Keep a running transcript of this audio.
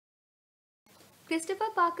Christopher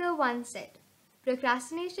Parker once said,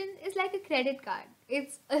 "Procrastination is like a credit card.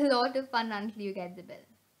 It's a lot of fun until you get the bill."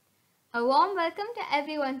 A warm welcome to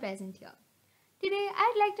everyone present here. Today,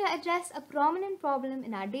 I'd like to address a prominent problem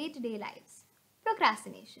in our day to day lives: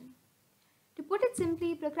 procrastination. To put it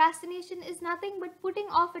simply, procrastination is nothing but putting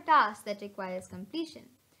off a task that requires completion.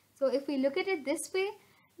 So, if we look at it this way,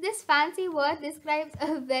 this fancy word describes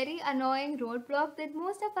a very annoying roadblock that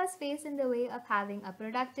most of us face in the way of having a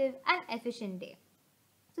productive and efficient day.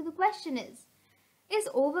 So, the question is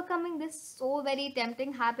overcoming this so very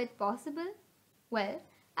tempting habit possible? Well,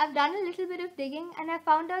 I've done a little bit of digging and I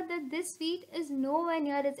found out that this feat is nowhere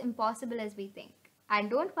near as impossible as we think. And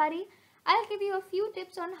don't worry, I'll give you a few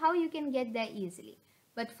tips on how you can get there easily.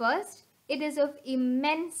 But first, it is of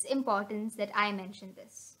immense importance that I mention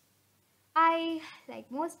this. Like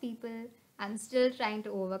most people, am still trying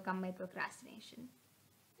to overcome my procrastination.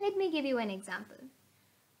 Let me give you an example.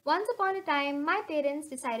 Once upon a time, my parents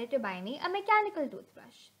decided to buy me a mechanical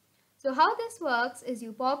toothbrush. So how this works is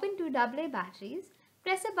you pop in two AA batteries,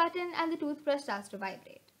 press a button and the toothbrush starts to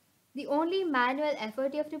vibrate. The only manual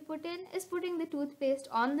effort you have to put in is putting the toothpaste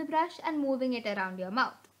on the brush and moving it around your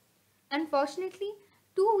mouth. Unfortunately,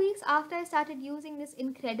 2 weeks after I started using this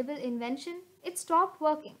incredible invention, it stopped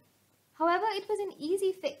working. However, it was an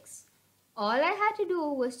easy fix. All I had to do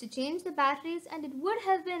was to change the batteries and it would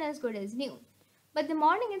have been as good as new. But the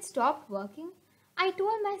morning it stopped working, I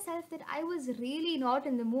told myself that I was really not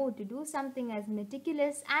in the mood to do something as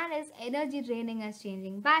meticulous and as energy draining as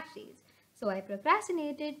changing batteries. So I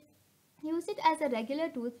procrastinated, used it as a regular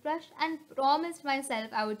toothbrush, and promised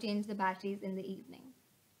myself I would change the batteries in the evening.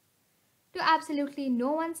 To absolutely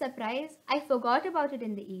no one's surprise, I forgot about it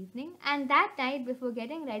in the evening, and that night before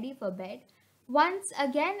getting ready for bed, once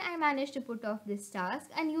again I managed to put off this task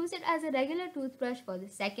and use it as a regular toothbrush for the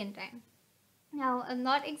second time. Now, I'm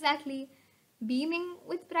not exactly beaming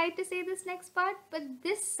with pride to say this next part, but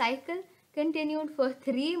this cycle continued for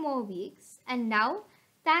 3 more weeks, and now,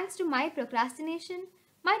 thanks to my procrastination,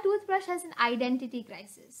 my toothbrush has an identity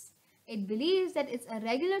crisis. It believes that it's a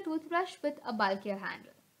regular toothbrush with a bulkier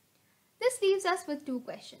handle. This leaves us with two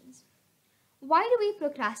questions. Why do we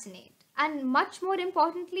procrastinate? And much more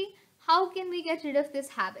importantly, how can we get rid of this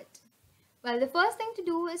habit? Well, the first thing to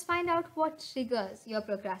do is find out what triggers your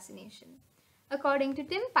procrastination. According to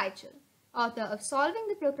Tim Pychel, author of Solving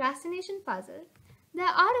the Procrastination Puzzle, there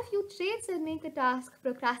are a few traits that make a task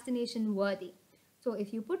procrastination worthy. So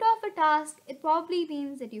if you put off a task, it probably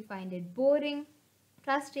means that you find it boring,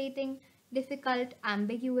 frustrating, difficult,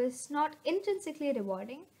 ambiguous, not intrinsically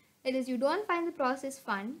rewarding. That is, you don't find the process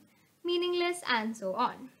fun, meaningless, and so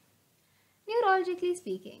on. Neurologically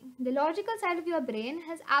speaking, the logical side of your brain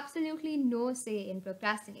has absolutely no say in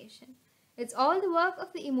procrastination. It's all the work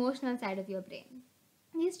of the emotional side of your brain.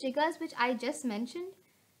 These triggers, which I just mentioned,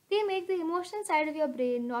 they make the emotional side of your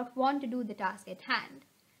brain not want to do the task at hand.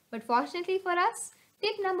 But fortunately for us,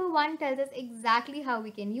 tip number 1 tells us exactly how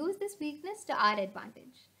we can use this weakness to our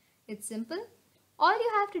advantage. It's simple. All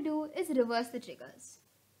you have to do is reverse the triggers.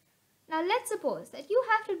 Now let's suppose that you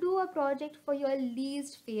have to do a project for your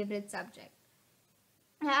least favorite subject.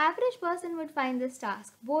 An average person would find this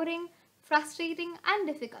task boring, frustrating, and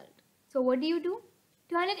difficult. So what do?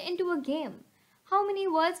 Turn it into a game. How many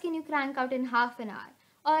words can you crank out in half an hour?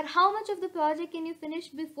 Or how much of the project can you finish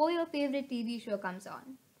before your favorite TV show comes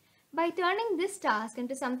on? By turning this task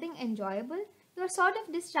into something enjoyable, you're sort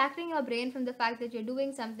of distracting your brain from the fact that you're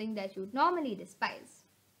doing something that you'd normally despise.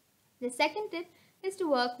 The second tip is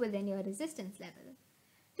to work within your resistance level.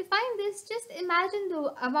 To find this, just imagine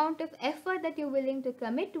the amount of effort that you're willing to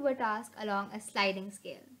commit to a task along a sliding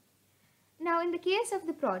scale. Now, in the case of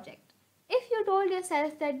the project, if you told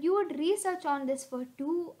yourself that you would research on this for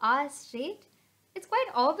 2 hours straight, it's quite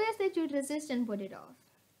obvious that you'd resist and put it off.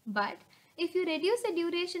 But if you reduce the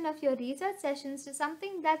duration of your research sessions to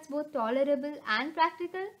something that's both tolerable and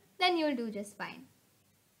practical, then you'll do just fine.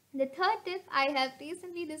 The third tip I have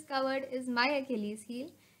recently discovered is my Achilles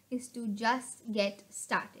heel, is to just get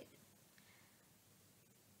started.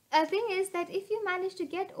 The thing is that if you manage to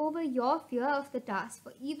get over your fear of the task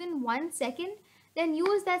for even 1 second, then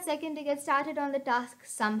use that second to get started on the task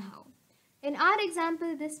somehow. In our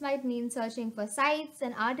example, this might mean searching for sites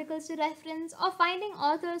and articles to reference or finding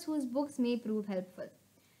authors whose books may prove helpful.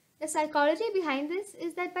 The psychology behind this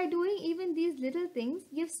is that by doing even these little things,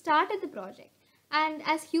 you've started the project. And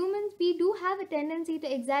as humans, we do have a tendency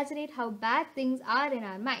to exaggerate how bad things are in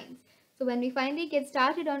our minds. So when we finally get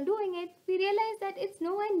started on doing it, we realize that it's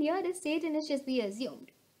nowhere near as Satanish as we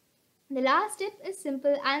assumed. The last tip is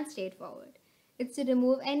simple and straightforward. It's to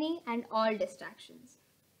remove any and all distractions.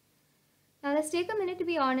 Now, let's take a minute to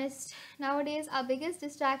be honest. Nowadays, our biggest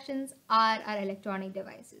distractions are our electronic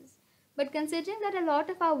devices. But considering that a lot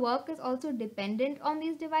of our work is also dependent on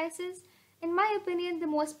these devices, in my opinion, the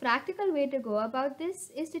most practical way to go about this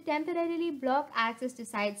is to temporarily block access to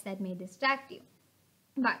sites that may distract you.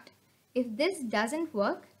 But if this doesn't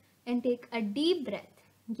work, then take a deep breath,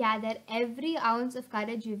 gather every ounce of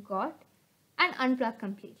courage you've got, and unplug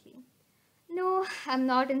completely. No, I'm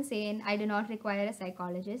not insane. I do not require a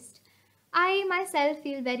psychologist. I myself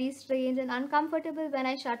feel very strange and uncomfortable when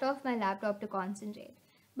I shut off my laptop to concentrate.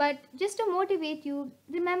 But just to motivate you,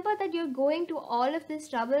 remember that you're going to all of this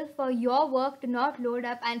trouble for your work to not load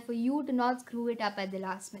up and for you to not screw it up at the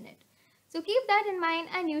last minute. So keep that in mind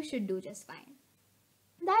and you should do just fine.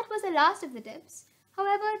 That was the last of the tips.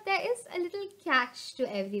 However, there is a little catch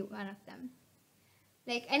to every one of them.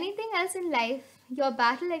 Like anything else in life, your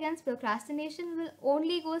battle against procrastination will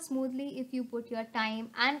only go smoothly if you put your time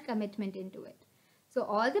and commitment into it. So,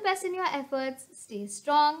 all the best in your efforts, stay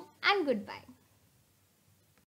strong, and goodbye.